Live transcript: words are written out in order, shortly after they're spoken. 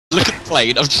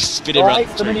plane. I'm just spinning Why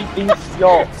around. so many beast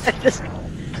yachts?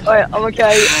 Alright, I'm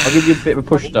okay. I'll give you a bit of a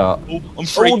push start. Oh, I'm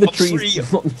free. All the I'm trees free.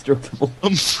 are not indestructible.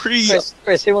 I'm free.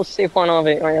 Chris, who wants to see a flying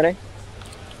RV? Are you ready?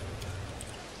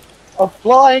 I'm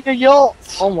flying a yacht!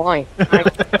 Oh my.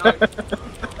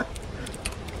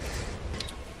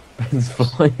 Ben's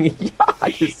flying. Yeah,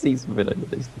 I just see something in the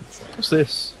distance. What's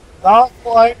this? Not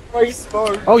flying race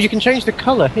mode! Oh, you can change the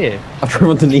colour here. I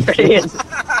drove underneath it.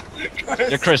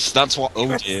 Yeah, Chris, that's what.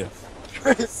 Oh dear.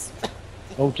 Chris!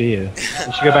 Oh dear. We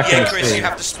should go back in Yeah, the Chris, sea. you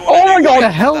have to spawn Oh a my new God, one the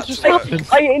in hell for that just to work. happened?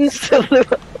 I instantly.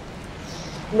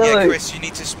 No. Yeah, Chris, you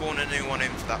need to spawn a new one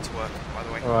in for that to work, by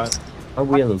the way. Alright. I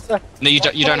will. No, you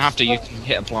don't. You don't have to. You can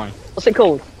hit apply. What's it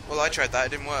called? Well, I tried that,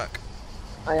 it didn't work.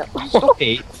 Stop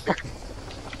it.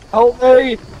 Help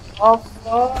me! I'm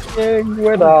flying Oh,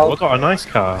 I without. got a nice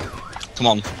car. Come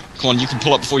on, come on. You can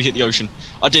pull up before you hit the ocean.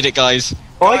 I did it, guys.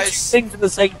 Why Guys. two things are the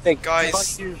same thing? Guys. Why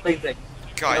do the same thing?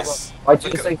 Guys, Why look do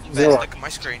the at, same things Ben, in a row? look at my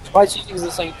screen. Why two things are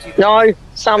the same thing? No,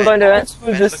 Sam, don't do Why it. two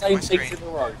Ben, the look at same my things screen. in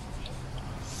a row?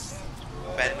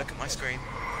 Ben, look at my screen.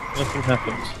 Nothing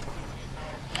happened.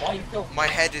 Why you feel? My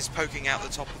head is poking out the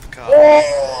top of the car.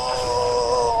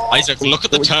 Isaac, look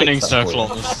at the What would turning fix that circle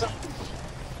for on this.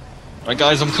 Right,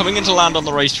 guys, I'm coming in to land on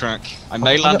the racetrack. I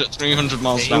may land at 300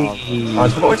 miles an hour.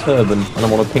 I've got a turban and I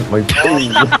want to pink my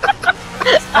pool.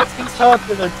 Acting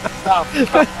turbulent. Stop.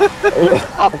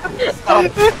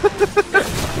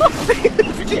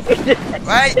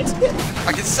 Wait!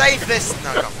 I can save this!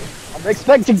 No, no. I'm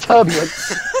expecting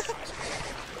turbulence.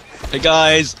 Hey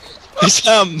guys, hey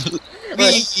Sam.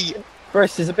 Me.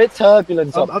 Chris is a bit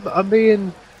turbulent. I'm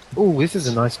being... Oh, this is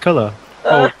a nice colour.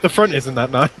 Oh, the front isn't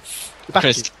that nice. The back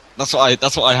Chris, is. that's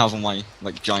what I have on my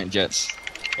like giant jets.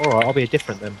 Alright, I'll be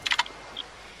different then.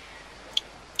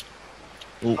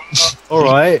 Oh.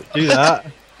 Alright, do that.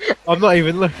 I'm not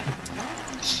even looking.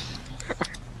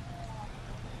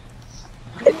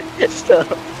 Stop.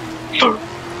 Oh,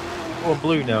 I'm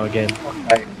blue now again.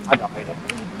 Okay, I died.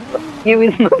 You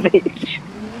in the beach.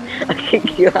 I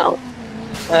kick you out.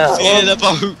 Fear the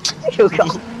boat. You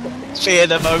got. Fear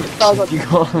the boat. Sounds like You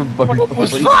can't have a boat.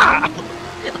 What's please. that?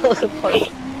 was a boat.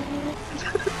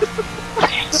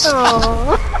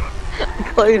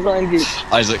 Clothesline you.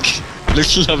 Isaac,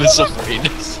 little love is suffering.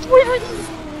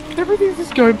 Everything's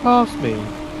just going past me.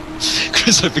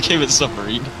 Chris, I became a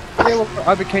submarine. Yeah, well,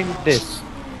 I became this.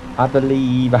 I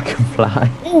believe I can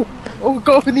fly. Oh,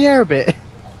 got up in the air a bit.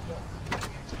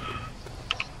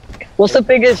 What's the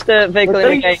biggest vehicle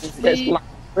in the game that's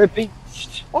We're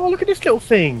beached. Oh, look at this little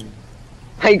thing.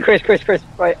 Hey, Chris.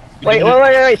 Right.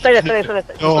 Wait, stay there.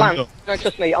 Oh, Land. no. Don't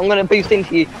trust me. I'm gonna boost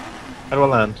into you. How do I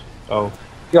land? Oh,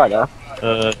 You right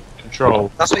there?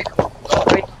 control. That's me.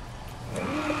 Wait.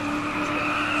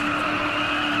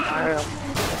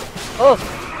 Oh,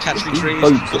 Catch me, These trees.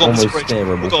 boats Oh are god, almost spring.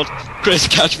 steerable. Oh god, Chris,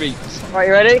 catch me. right,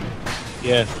 you ready?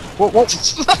 Yeah. What?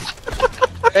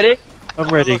 Ready? I'm What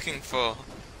am I ready. looking for?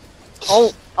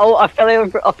 Oh, I fell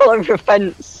over a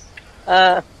fence.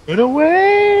 Run away!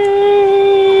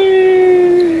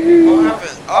 What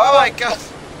happened? Oh my god!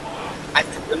 I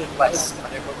think a little less. I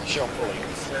don't put my shoe on fully.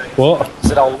 What? I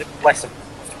said I'll live less and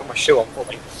put my shoe on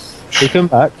fully. We come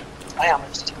back. I am.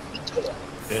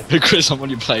 Hey Chris, I'm on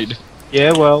your plane.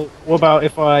 Yeah, well, what about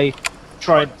if I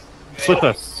try and flip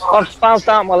us? I've bounced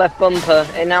out my left bumper.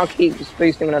 It now keeps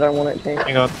boosting when I don't want it to.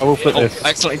 Hang on, I will flip Oh, this.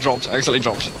 accidentally dropped. I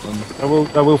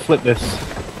will flip this.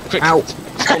 Quick, Ow.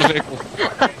 spawn a vehicle.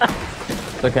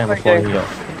 It's okay, I'm a Okay. flying yacht.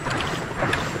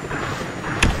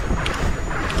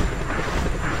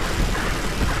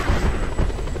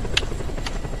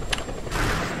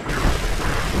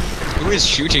 Who is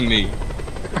shooting me?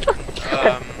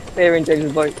 Here in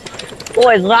James' boat.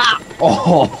 What is that?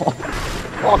 Oh!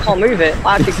 Oh, I can't move it.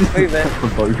 I actually can move it. The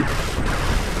boat.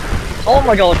 Oh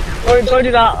my god. Don't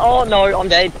do that. Oh no, I'm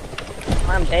dead.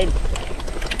 I'm dead.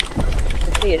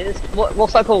 I see it is.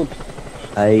 What's that called?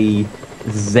 A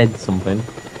Z something.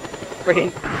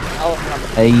 Brilliant. Oh,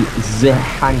 A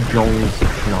Zhangyong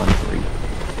 693.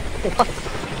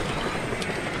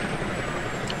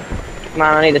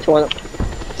 man, I need a toilet.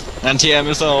 Anti-air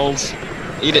missiles.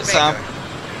 Eat it, Sam. Come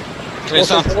here, What's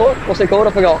Sam. it called? What's it called?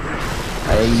 I forgot.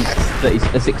 A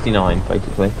 69,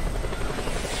 basically.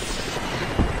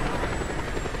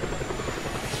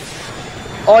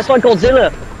 Oh, it's like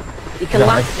Godzilla. You can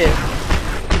Nice. land it.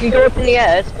 You can go up in the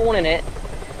air, spawn in it.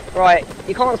 Right,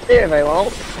 you can't steer it very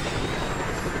well.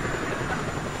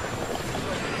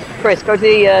 Chris, go to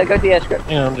the airstrip.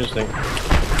 Hang on, I'm just thinking.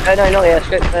 No, not the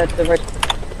airstrip. The red.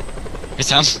 Hey,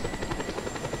 Sam.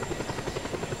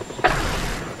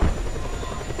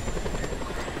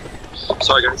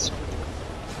 Sorry, guys.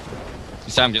 Hey,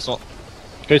 Sam, guess what?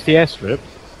 Goes to the airstrip.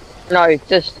 No,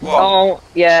 just What? oh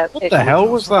yeah. What the hell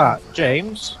was that,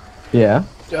 James? Yeah.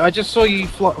 I just saw you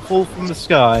fall from the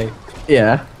sky.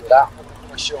 Yeah. That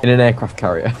for sure. In an aircraft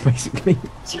carrier, basically.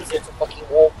 It's easier to fucking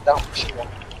walk down for sure.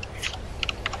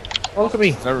 Oh, look at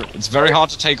me. It's very hard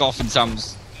to take off in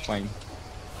Sam's plane.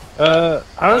 How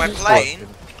My does this plane? work?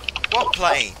 What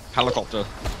plane? Helicopter.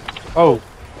 Oh,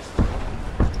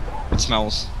 It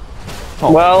smells.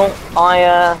 Well,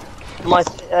 I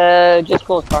just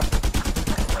caused crash.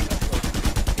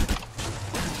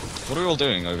 What are we all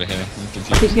doing over here? I'm I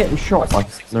confused. keep getting shot by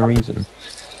no reason.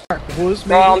 was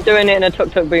me. Well, I'm doing it in a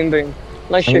tuk tuk boom boom.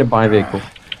 No I'm gonna shoot. buy a vehicle.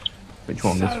 Which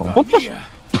one? This one?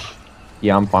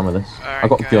 Yeah, I'm fine with this. I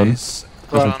got guns.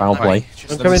 Doesn't foul play.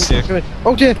 I'm Let me see. I'm coming.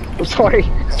 Oh dear! I'm sorry.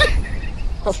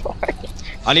 I'm sorry.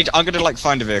 I'm gonna like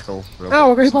find a vehicle. real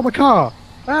Ow! I got quick. hit by my car.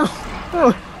 Ow!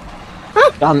 Oh.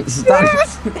 Dance,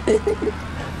 dance.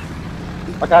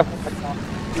 Okay.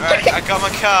 Alright, I got my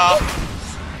car.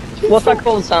 What's that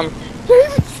called, Sam?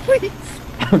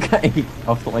 Okay,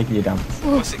 I'll stop making you dance.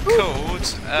 What's it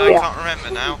called? I Yeah. can't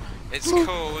remember now. It's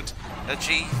called a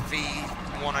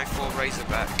GV104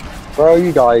 Razorback. Where are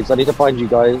you guys? I need to find you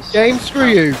guys. James, screw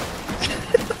you!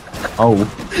 Oh.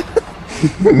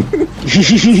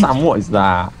 Sam, what is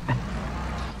that?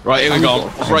 Right, here we go.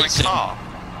 Right, Sam. Car.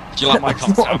 Do you like my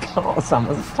That's car, not a Sam? car, Sam,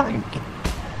 that's a tank.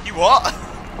 You what?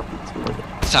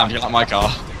 Sam, do you like my car?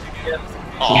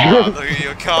 Oh, look at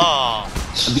your car.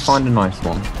 Let me find a nice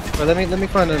one. Well, let me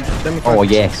find a. Let me find. Oh,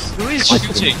 yes. Who is I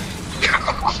shooting?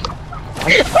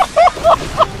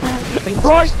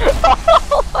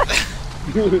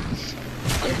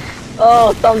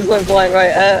 Oh, Sam's going blind.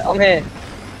 Right, I'm here.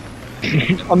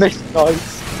 I missed you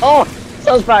guys. Oh,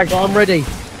 Sam's back. I'm ready.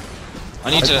 I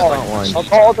need to. Start line. I've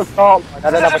got the start line. I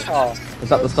don't have a car. Is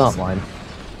that the start line?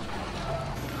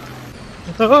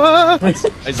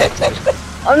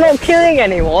 I'm not killing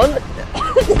anyone.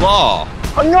 Wow.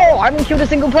 I'm not. I haven't killed a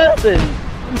single person.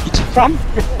 Sam,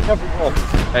 everyone.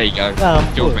 There you go.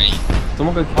 Sam, Killed me.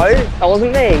 Someone go No, that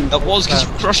wasn't me. That was because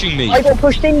you're crushing me. I got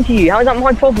pushed into you. How is that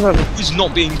my problem? Who's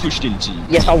not being pushed into you?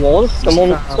 Yes, I was.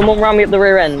 Someone ran me up the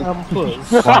rear end. Sam,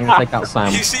 puss. Well, I'm gonna take out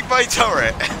Sam. You see my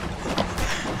turret?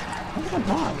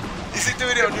 Is it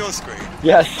doing it on your screen?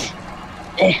 Yes.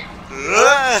 Oh,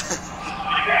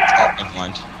 never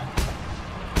mind.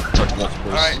 Tried to walk across.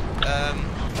 Alright,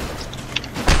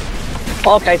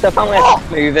 Okay, so apparently I have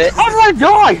to move it. How did I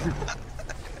die?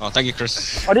 Oh, thank you,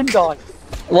 Chris. I didn't die.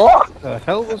 What? The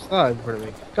hell was that in front of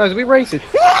me? Guys, are we racing?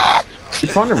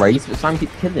 You're trying to race, but Sam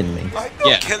keeps killing me. I'm not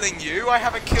Yeah. killing you, I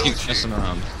haven't killed Keep you. messing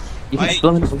around. You I keep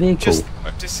blowing up the vehicle. Just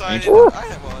decided Ooh. I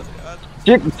have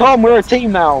one. Tom, we're a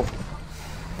team now.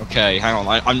 Okay, hang on.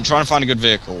 I'm trying to find a good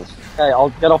vehicle. Okay, I'll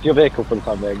get off your vehicle for the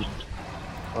time being.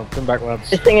 Oh, come back, lads.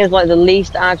 This thing is like the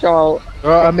least agile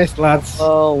Oh, I missed, lads.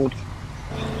 world.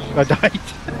 I died.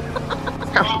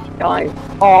 Guys.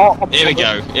 Oh, Here we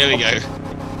go. Here we go.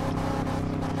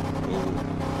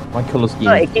 My colour scheme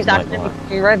Look, it is keeps like accidentally that.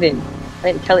 fucking revving. I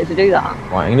didn't tell it to do that.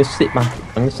 Right, I'm gonna sit back.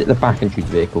 I'm gonna sit at the back and shoot the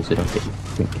vehicle so I don't get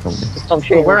from this. Stop Oh,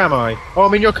 shooting. where am I? Oh,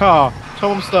 I'm in your car.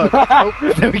 Tom, I'm stuck.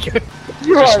 Oh, there we go.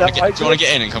 you're Chris, right, do you want to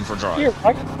get in and come for a drive? You're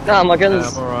right. No, my Yeah,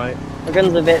 gun's I'm alright. a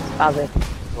bit spazzy.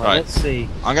 Right. Let's see.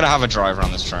 I'm gonna have a drive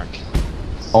around this track.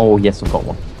 Oh yes, I've got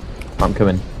one. I'm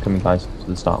coming guys to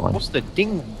the start line. What's the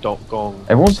ding dot gong?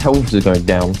 Everyone's health is going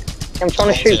down. I'm trying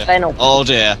to shoot dear. Ben off. Oh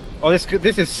dear. Oh, this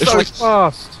is It's so like-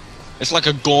 fast. It's like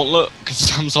a gauntlet because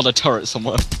Sam's on a turret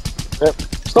somewhere.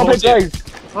 Stop Oh, it, dear.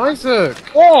 Dave. Oh, Isaac,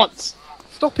 What?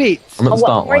 stop it. I'm at the Oh,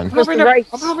 start wait, line. wait. Just the race.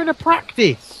 I'm having a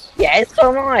practice. Yes,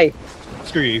 so am I.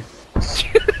 Screw you.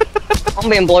 I'm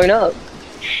being blown up.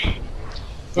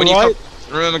 When you Alright.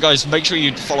 come, remember, guys, make sure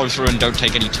you follow through and don't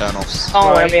take any turn-offs.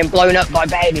 Oh, Right. I'm being blown up by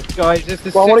baby. Guys, this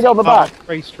is Well, I wanna go on the back.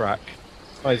 racetrack.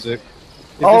 Isaac,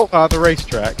 is Oh. this part of the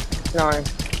racetrack? No.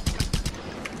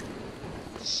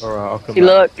 Alright, I'll come See, back.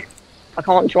 look. I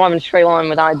can't drive in a straight line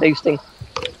without boosting.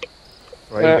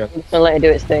 Right, you I'm go. just gonna let it do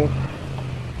its thing.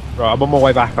 Right, I'm on my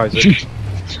way back, Isaac.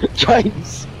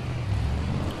 James.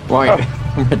 Right,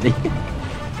 I'm ready.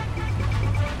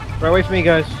 Right, wait for me,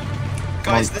 guys.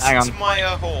 Guys, Hang listen on. to my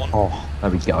horn. Oh, there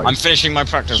we go. I'm finishing my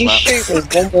practice You lap. shoot me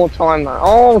one more time, man.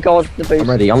 Oh god, the boost. I'm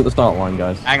ready. I'm at the start line,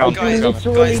 guys. Hang on. Guys,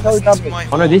 literally guys, no listen to damage. my Oh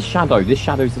no, horn. this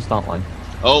shadow's the start line.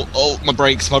 Oh, my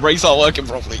brakes aren't working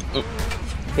properly. Oh.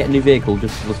 Get a new vehicle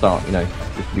just for the start, you know.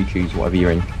 Just re-choose whatever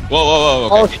you're in. Whoa,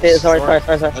 Oh okay. shit, sorry.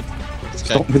 Okay.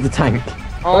 Stop with the tank.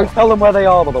 Oh, Don't tell them where they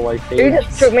are, by the way, who Steve.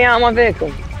 just took me out of my vehicle?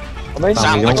 I mean,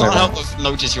 Sam, you I don't can't know help but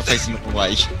notice you're facing the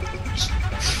way.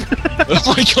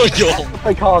 Oh my god, you're...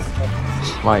 they can't.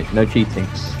 Right, no cheating.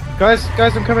 Guys,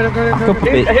 I'm coming. Back up a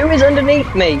bit. Who is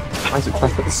underneath me? Isaac,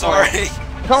 back up. Sorry.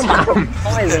 Can't back up.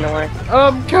 Why is it annoying?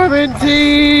 I'm coming,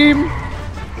 team.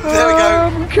 There we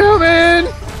go. I'm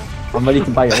coming. I'm ready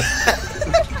to bail.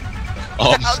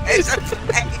 It's a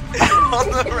plane on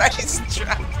the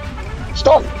racetrack.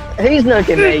 Stop! Who's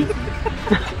nugging me?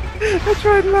 I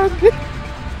tried landing.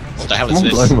 What the hell Come is on,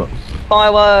 this? blow him up.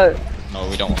 Firework! No,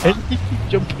 we don't want that. You keep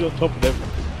jumping on top of them.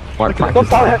 Right, practice.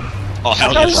 Oh,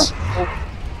 hell yes.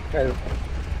 Okay,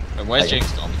 Wait, where's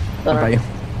James gone? don't know. Bail.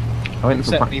 I went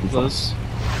for Accept me, practice. plus.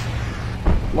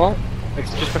 What?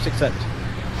 Just press accept.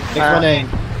 Next my name.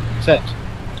 Accept.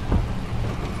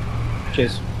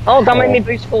 Cheers. Oh, that made me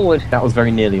boost forward. That was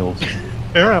very nearly awesome.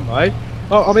 Where am I?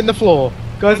 Oh, I'm in the floor.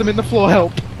 Guys, I'm in the floor.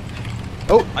 Help.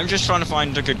 I'm just trying to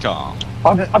find a good car.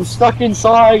 I'm stuck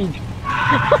inside.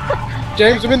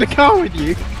 James, I'm in the car with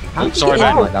you. How did Sorry, you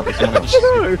get man. like that with someone else?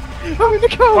 No, I'm in the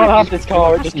car. I have this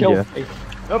car, it just Yeah. killed me.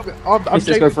 I'm Let's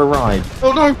just go James. for a ride.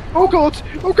 Oh no! Oh god!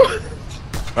 Oh god!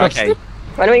 Okay,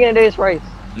 When are we gonna do this race?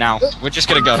 now, we're just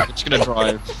gonna go. We're just gonna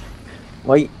drive.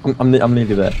 Wait, I'm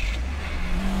nearly there.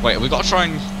 Wait, we gotta try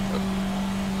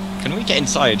and... Can we get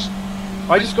inside?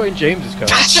 I just got in James's car.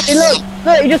 Hey, look!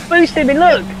 Look, he just boosted me,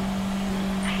 look!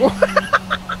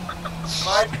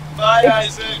 Bye,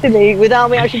 Isaac. Boosted me without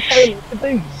me actually telling him to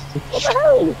boost. What the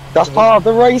hell? That's part of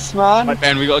the race, man. Right,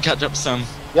 Ben, we gotta catch up to Sam.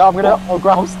 Yeah, I'll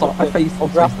grapple Stop, I faced I'll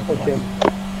grapple him.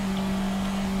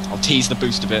 I'll tease the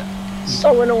boost a bit.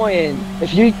 So annoying.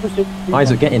 If you push it...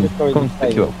 Isaac, get in. Come to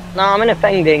pick you up. No, I'm in a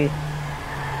fending.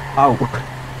 Oh.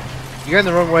 You're going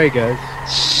the wrong way, guys.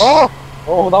 Oh!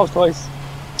 Oh, that was close.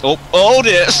 Oh, hold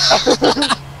it!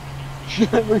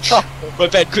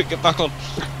 Right, Ben, quick, get back on.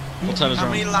 We'll turn us How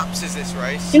around. many laps is this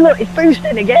race? You look, it's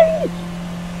boosted again!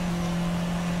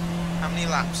 How many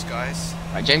laps, guys?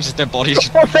 Right, James's dead body.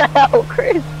 What the hell,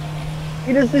 Chris?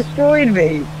 You just destroyed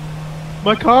me.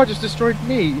 My car just destroyed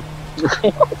me.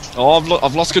 Oh,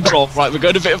 I've lost control. Right, we're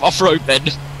going a bit of off-road, Ben.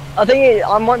 I think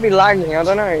I might be lagging, I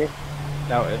don't know.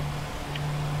 Doubt it.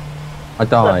 I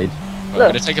died. Right, we're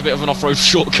gonna take a bit of an off-road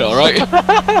shortcut, right?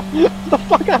 What the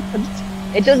fuck happened?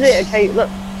 It does it, okay, look.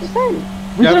 Just saying.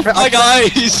 Hi,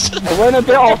 guys! I went a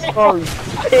bit off road.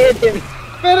 I hit him.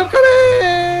 Ben, I'm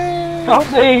coming!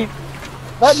 Help me!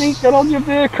 Let me get on your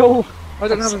vehicle. I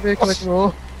don't have a vehicle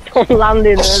anymore. Don't land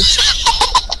in us.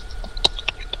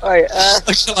 Alright,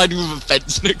 I collided with a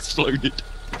fence and exploded.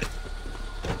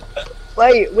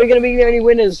 wait, we're gonna be the only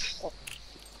winners.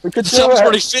 We could do Sam's it.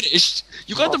 already finished.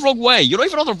 You got the wrong way. You're not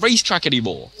even on the racetrack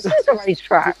anymore. This is a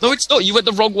racetrack. No, it's not. You went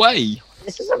the wrong way.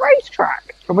 This is a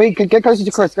racetrack. Can we get closer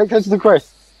to Chris? Get closer to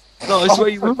Chris. No, I swear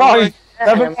you went the wrong way.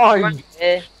 Never mind.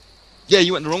 Yeah,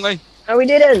 you went the wrong way. No, we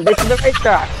didn't. This is a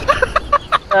racetrack.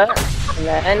 And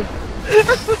then,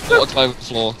 Got a guy with the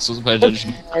floor, so pay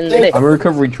attention. and this. I'm a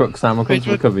recovery truck, Sam. I'll come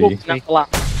to recover you. Snap the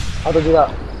lap. How do I do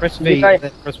that? Press V, Okay. and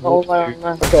then press Oh, walk well,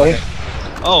 to. okay.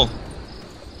 Oh.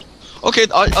 Okay,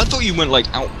 I thought you went like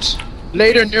out.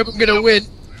 Later, nope, I'm gonna win.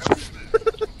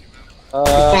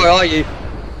 Where are you?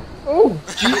 Oh,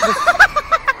 Jesus.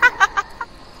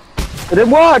 It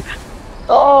didn't work!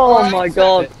 Oh my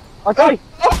god. Okay.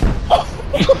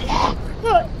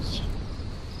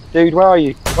 Dude, where are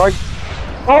you? Right.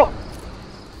 Oh!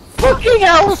 Fucking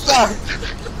hell, son!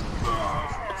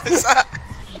 Is that?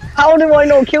 How do I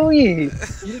not kill you?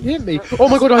 You didn't hit me. Oh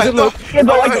my god, Isaac, look. Yeah,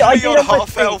 but I'm I only did on have my half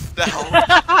thing. health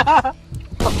now.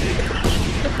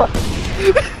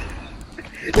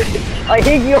 I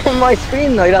hit you on my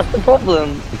screen though, that's the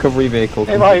problem. Recovery vehicle.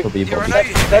 Hey, Come mate. to recover you, Yeah, I Bobby. know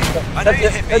you hit me. I know you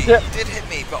hit me. That's You it. did hit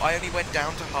me, but I only went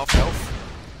down to half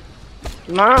health.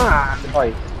 Man.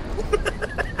 Right.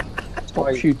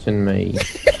 Stop shooting me.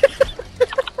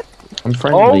 I'm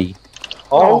friendly.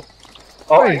 Oh.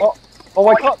 Oh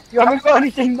my god, you haven't got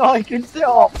anything that I can sit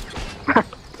up.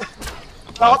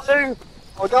 Can't do.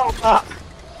 I got that.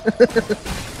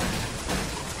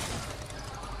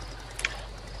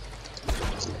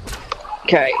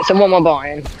 Okay, so what am I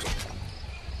buying?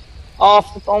 On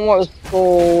what was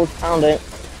called, found it.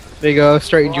 There you go,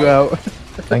 straightened you out.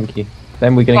 Thank you.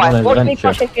 Then we're going to go Right, on watch an me adventure.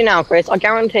 crash into you now, Chris. I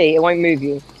guarantee it won't move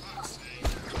you.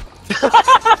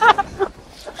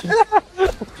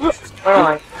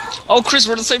 Alright, Oh, Chris,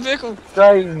 we're in the same vehicle.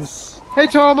 James. Hey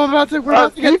Tom, we're about to You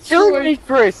get killed destroyed. me,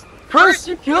 Chris. Chris,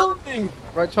 you killed me.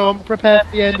 Right, Tom, prepare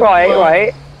for the end.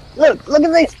 Right. Look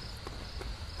at this.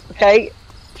 Okay,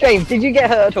 James, did you get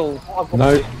hurt at all?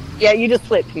 No, Yeah, you just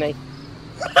flipped me.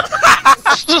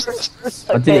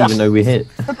 I didn't even know we hit.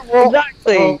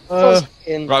 Exactly. Uh,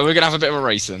 Right, we're gonna have a bit of a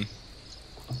racing.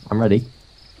 I'm ready.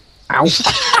 Ow.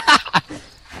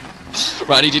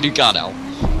 Right, I need a new car now.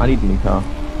 I need a new car.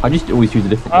 I just always choose a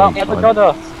different Oh, one each I'm a time.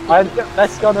 gunner.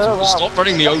 Let's gunner around. Stop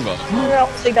running me over. Yeah,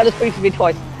 I think that just boosted me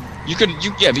twice.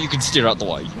 Yeah, but you can steer out the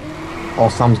way. Oh,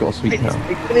 Sam's got a sweet It's,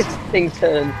 car. it's this thing's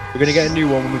turn. We're gonna get a new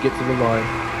one when we get to the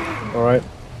line. Alright.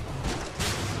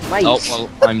 Mate. Oh, well,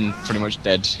 I'm pretty much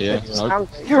dead here. Nope.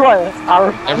 You're right,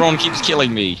 Aaron. Everyone keeps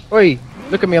killing me. Oi,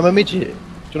 look at me, I'm a midget. Do you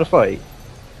wanna fight? Do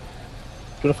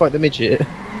you wanna fight the midget?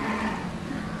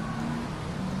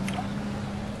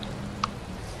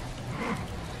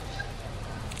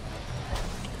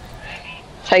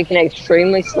 Taking it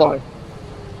extremely slow.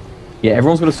 Yeah,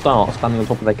 everyone's gonna start standing on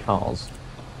top of their cars.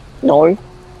 No.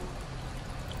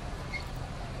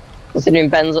 Considering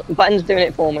Ben's doing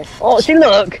it for me. Oh, see,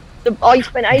 look! I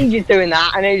spent ages doing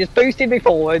that, and it just boosted me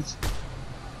forwards.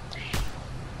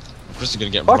 Chris is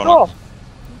gonna get Fuck run off! up.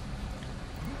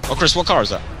 Oh, Chris, what car is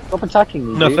that? Stop attacking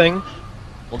me, dude. Nothing.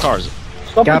 What car is it?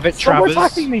 Stop, Gavit stop Travers.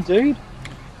 attacking me, dude!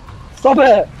 Stop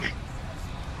it!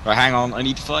 Right, hang on. I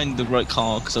need to find the right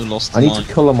car because I lost I need mine.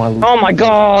 to colour my Oh my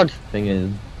god! thing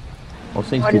in. I'll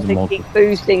see Why to does the it mod. keep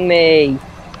boosting me?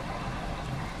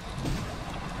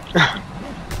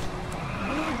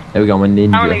 There we go, I'm a Apparently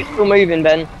ninja. it's still moving,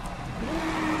 Ben.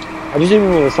 How do you zoom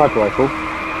in with a sniper rifle?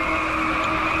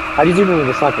 How do you zoom in with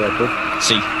a sniper rifle?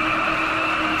 See.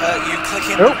 You click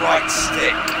in the right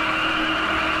stick.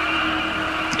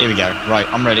 Here we go. Right,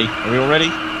 I'm ready. Are we all ready?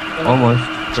 Almost.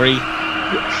 3, 2,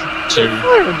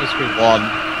 Fire on the screen. 1,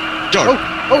 go!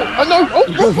 Oh, no!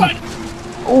 Oh, right.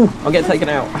 Oh, I'll get taken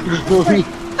out.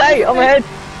 Hey, I'm ahead!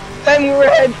 Ben, we're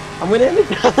ahead! I'm winning.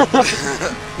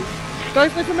 Go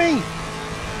for me!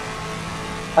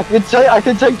 I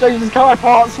can take James's car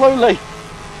apart slowly.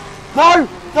 No!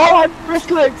 No, I press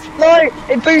clicked! No!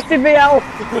 It boosted me out!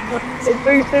 It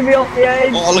boosted me off the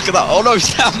edge! Oh, look at that. Oh no,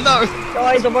 Sam, no!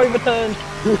 Guys, I'm overturned!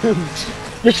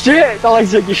 You shit,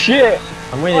 Isaac, you shit.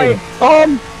 I'm Wait, winning.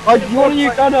 You want a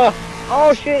new gunner?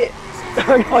 oh shit!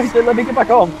 Isaac, let me get back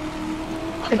on.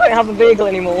 I don't have a vehicle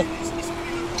anymore.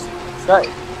 Right.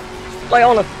 Wait,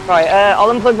 on. Right, I'll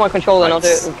unplug my controller and I'll do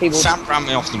it with keyboard. Sam ran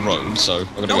me off the road, so we're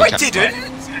gonna No, go I catch didn't.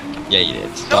 him. Yeah, you did.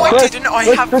 No, I didn't. I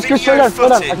have Chris, video slow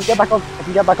down. I can footage. get back on. I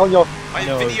can get back on your. I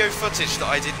have video footage that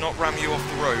I did not ram you off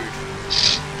the road.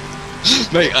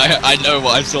 Mate, I know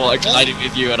what I saw. I collided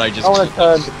with you and I just. I want to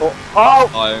turn before. Oh!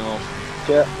 I'm off.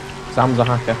 Shit. Sam's a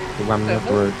hacker. He ran me off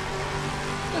the road.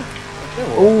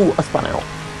 Oh, I spun out.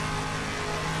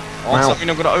 Oh, Wow. something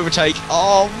I'm gonna overtake.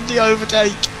 Oh, the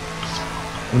overtake.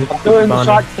 I'm Doing the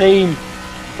track team.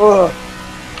 Ugh.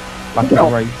 Back in the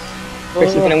race. Chris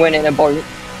is gonna win in a boat.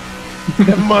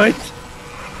 Never mind.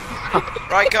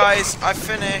 Right, guys, I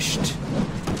finished.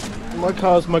 My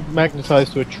car's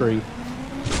magnetised to a tree.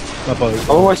 My boat. I'm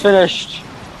almost finished.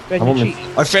 Ben, I'm you almost-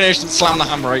 cheat. I finished and slammed the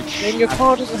handbrake. Ben, your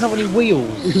car doesn't have any wheels.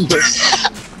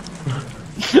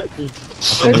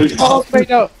 I'm Your car's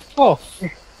made out of cloth.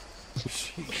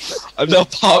 I'm now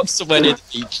parked somewhere near the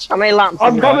beach. How many laps?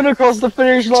 I'm coming across the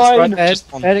finish line. Right, Ben,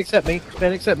 Just one. Ben, accept me.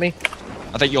 Ben, accept me.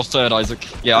 I think you're third, Isaac.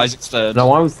 Yeah, Isaac's third.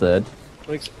 No, I was third.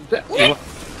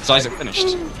 So Isaac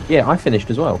finished. Yeah, I finished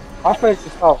as well. I finished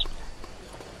as well.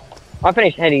 I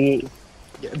finished ahead of you.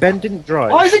 Ben didn't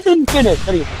drive. Isaac didn't finish.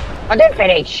 Did he? I did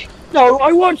finish! No,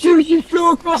 I watched you. You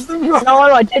flew across the road. No,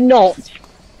 I did not.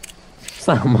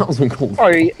 Sam, that wasn't cool. Bro,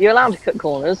 you're allowed to cut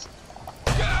corners.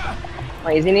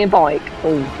 Wait, is he in a bike?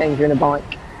 Oh, James, you're in a bike.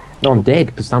 No, I'm dead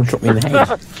because Sam shot me in the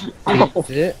head. Tease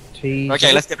it. Tease Okay,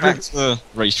 it. let's get back to the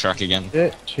racetrack again.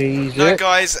 Tease No, it.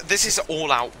 guys, this is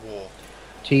all-out war.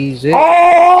 Tease it.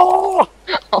 Oh!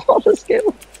 Oh, the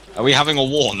skill. Are we having a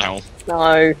war now?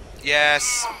 No.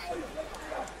 Yes.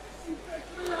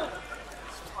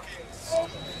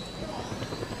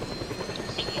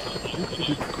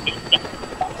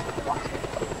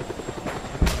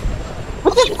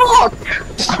 What the fuck?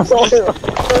 I thought it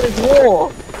was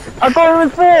war. I thought it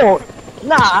was war.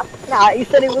 Nah, he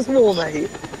said it was war, mate.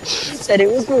 He said it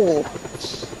was war.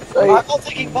 So, I'm not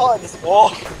taking part in this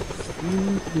war.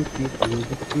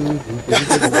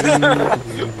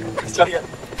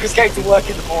 Chris came to work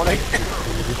in the morning.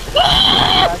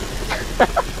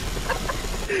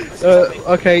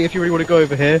 Okay, if you really want to go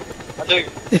over here. I do.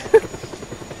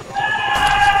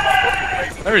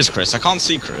 Where is Chris? I can't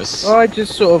see Chris. I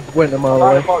just sort of went a mile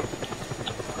away. Was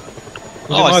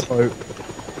Oh, I it see. my boat?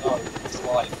 Oh, it's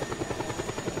alive.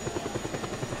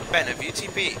 Ben, have you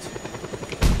TP'd?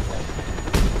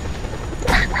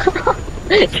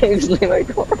 James Limo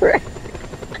got wrecked.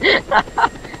 Can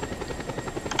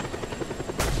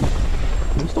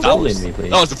you stop That bullying was, me, please?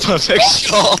 that was a perfect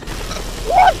shot.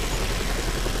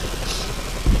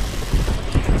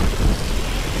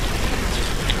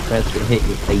 Let's get hit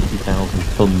with 80,000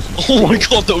 tons. Oh my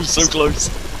god, that was so close.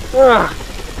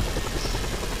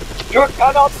 You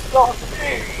cannot stop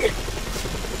me!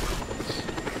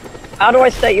 How do I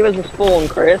set you as a spawn,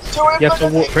 Chris? You have to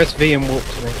walk, press V and walk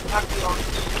to me.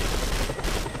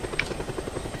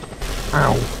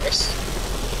 Ow.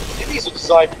 These are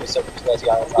designed for 30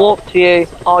 hours. Walk to you.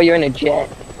 Oh, you're in a jet.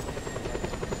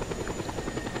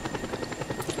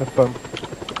 Have fun.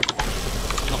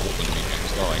 Not walking to me,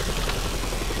 James, go away.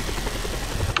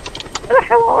 Where the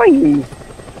hell are you?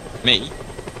 Me?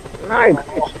 No.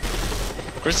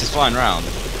 Chris is flying round.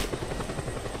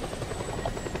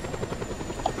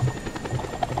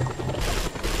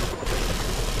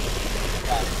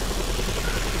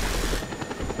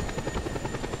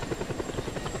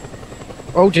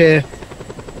 Oh dear.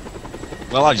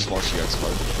 Well, I just watched you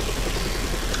explode.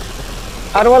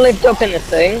 How do I lift up in this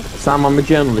thing? Sam, I'm a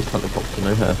journalist helicopter,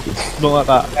 no hurties. Not like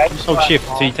that. Just hold shift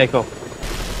until you take off.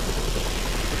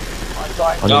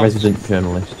 I'm No. a resident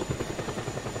journalist.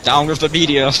 Down with the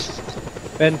media.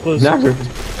 Ben, plus. No.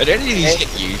 Did any of these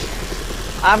hit you?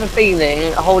 I have a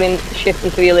feeling holding shift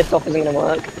until you lift off isn't going to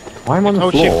work. Why am I on the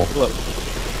Hold floor? shift. Look.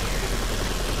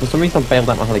 For some reason I bailed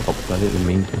out my helicopter, I didn't even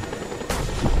mean to.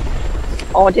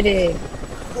 Oh, did it?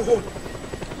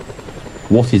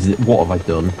 What is it? What have I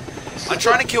done? I'm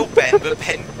trying to kill Ben, but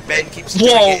Ben keeps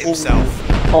doing it himself.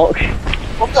 Oh,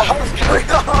 What the hell is going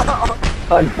on?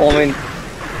 I'm bombing.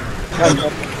 I'm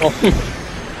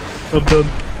I'm done.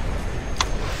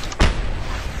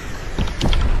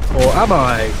 Or am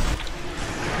I?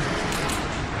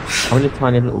 I'm in a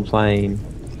tiny little plane.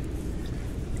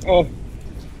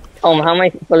 Tom, how many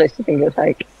bullets do you think it'll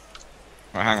take?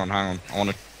 Right, hang on. I want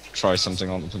to try something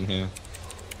on from here.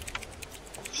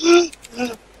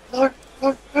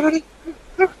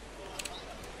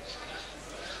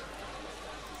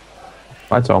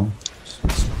 Bye, Tom.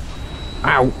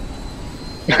 Ow!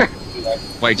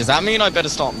 Wait, does that mean I better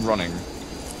start running?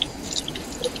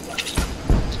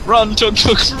 Run, Tuk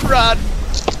Tuk, run!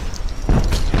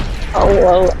 Oh,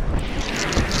 well.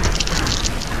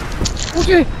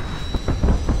 Okay.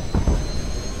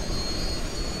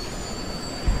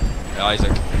 Yeah,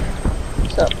 Isaac.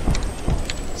 What's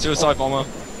up? Suicide bomber.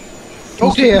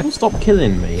 Oh dear. Stop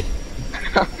killing me.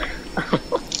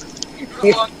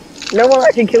 No one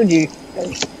actually killed you.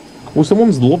 Well,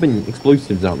 someone's lobbing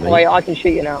explosives at me. Wait, I can shoot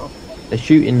you now. They're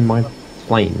shooting my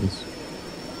planes.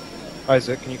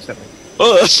 Isaac, can you accept me?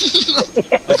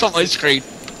 I got my screen.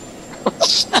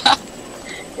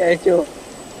 Yeah, sure.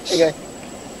 Okay.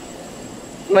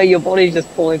 Mate, your body's just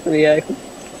falling through the air.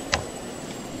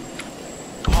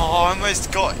 Oh, I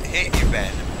almost got hit you,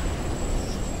 Ben.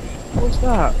 What's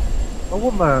that? I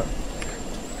want that.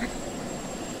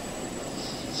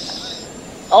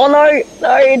 Oh no!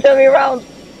 No, you turned me around!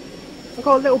 I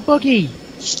got a little buggy.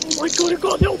 Oh my god, I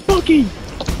got a little buggy.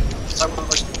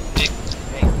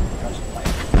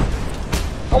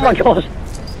 Oh my god!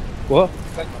 What?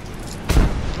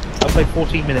 I played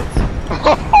 14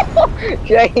 minutes.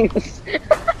 James!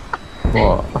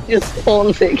 What? Just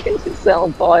spawns it, gets it set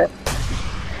on fire.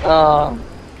 Ah.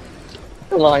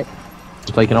 Like.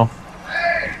 It's taking off.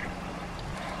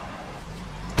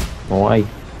 Away.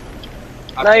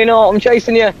 No, you're not, I'm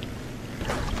chasing you!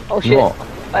 Oh shit. What?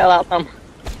 Bail out, Sam.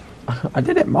 I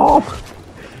did it, Mom!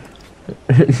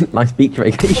 Nice beach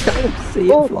vacation. See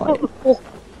it fly.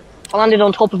 I landed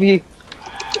on top of you.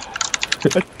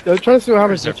 I'm trying to see what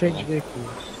happens to change vehicles.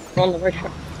 We're on the red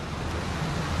track.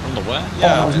 On the where? Oh,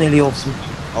 Yeah. that was nearly awesome.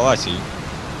 Oh, I see.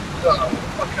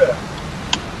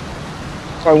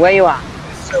 Sorry, where you at?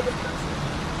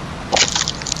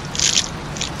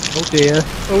 Oh dear.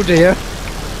 Oh dear.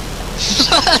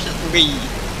 Me.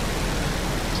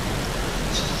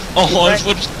 Oh, I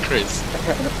watched Chris.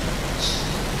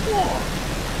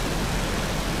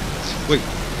 Wait,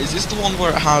 is this the one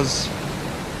where it has...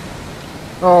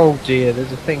 Oh dear,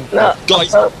 there's a thing. No.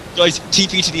 Guys,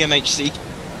 TP to the MHC.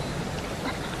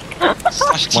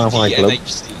 Slash Mile High TP Club.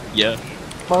 MHC. Yeah.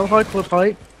 Mile High Club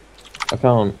Height. I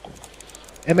can't.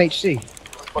 MHC.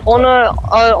 On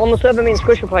the server means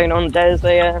Squisher plane on, there's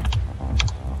a,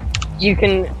 you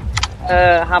can,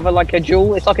 have like a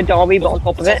duel, it's like a derby but on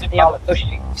top of it, and you have to push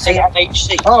Say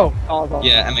MHC. Oh. cars on.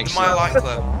 Yeah, The MHC. Mile High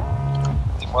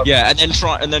Club. Yeah,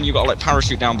 and then you got to like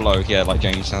parachute down below, yeah, like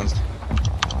James says.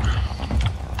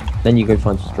 Then you go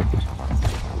find some strippers.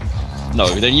 No,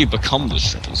 then you become the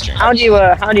strippers, James. How do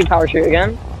you parachute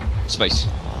again? Space.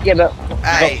 Yeah, but,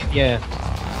 Hey, Yeah.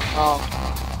 oh,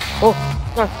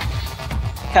 no.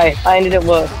 Okay, I ended it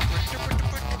worse.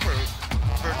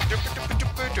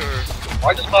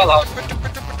 Why does Mile High?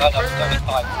 No, it's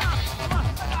fine.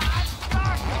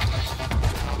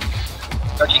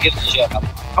 Don't you give us a shit, man.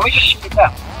 Can we just shoot it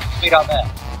down? Shoot down there.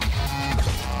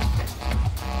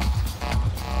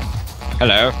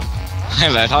 Hello. Hi,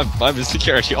 lad. I'm a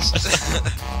security officer.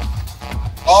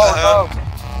 Oh no!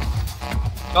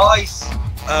 Guys,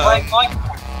 playing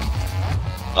Minecraft.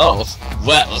 Oh,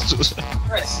 well.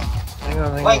 Chris, Hang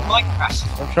on, hang playing on.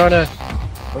 Minecraft.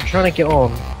 I'm trying to get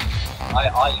on.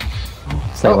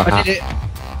 Say what I happened. did it.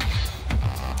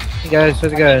 Hey guys,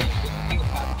 how's it going?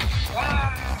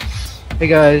 Hey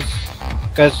guys.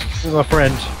 Guys, this is my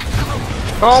friend.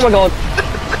 Oh my god.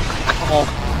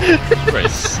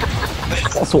 Chris.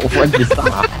 What sort of friend is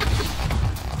that?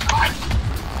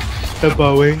 The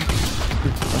Boeing.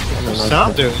 What's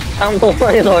Sam doing? I'm on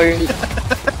my own.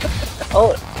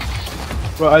 Oh,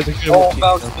 Right, Isaac, you're Oh, walking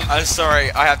Belgium. now. I'm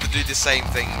sorry, I have to do the same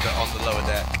thing but on the lower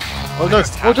deck. Oh no!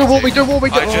 Oh, don't want me! Don't want me!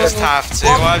 I just have to,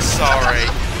 I'm sorry.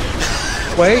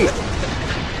 Wait.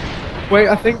 Wait,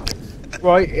 I think.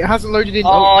 Right, it hasn't loaded in.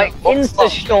 oh, it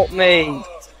insta-shot me.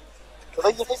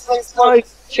 No,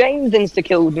 James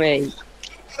insta-killed me.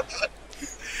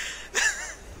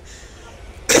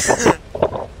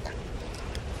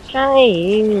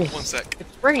 James. 1 sec.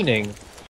 It's raining.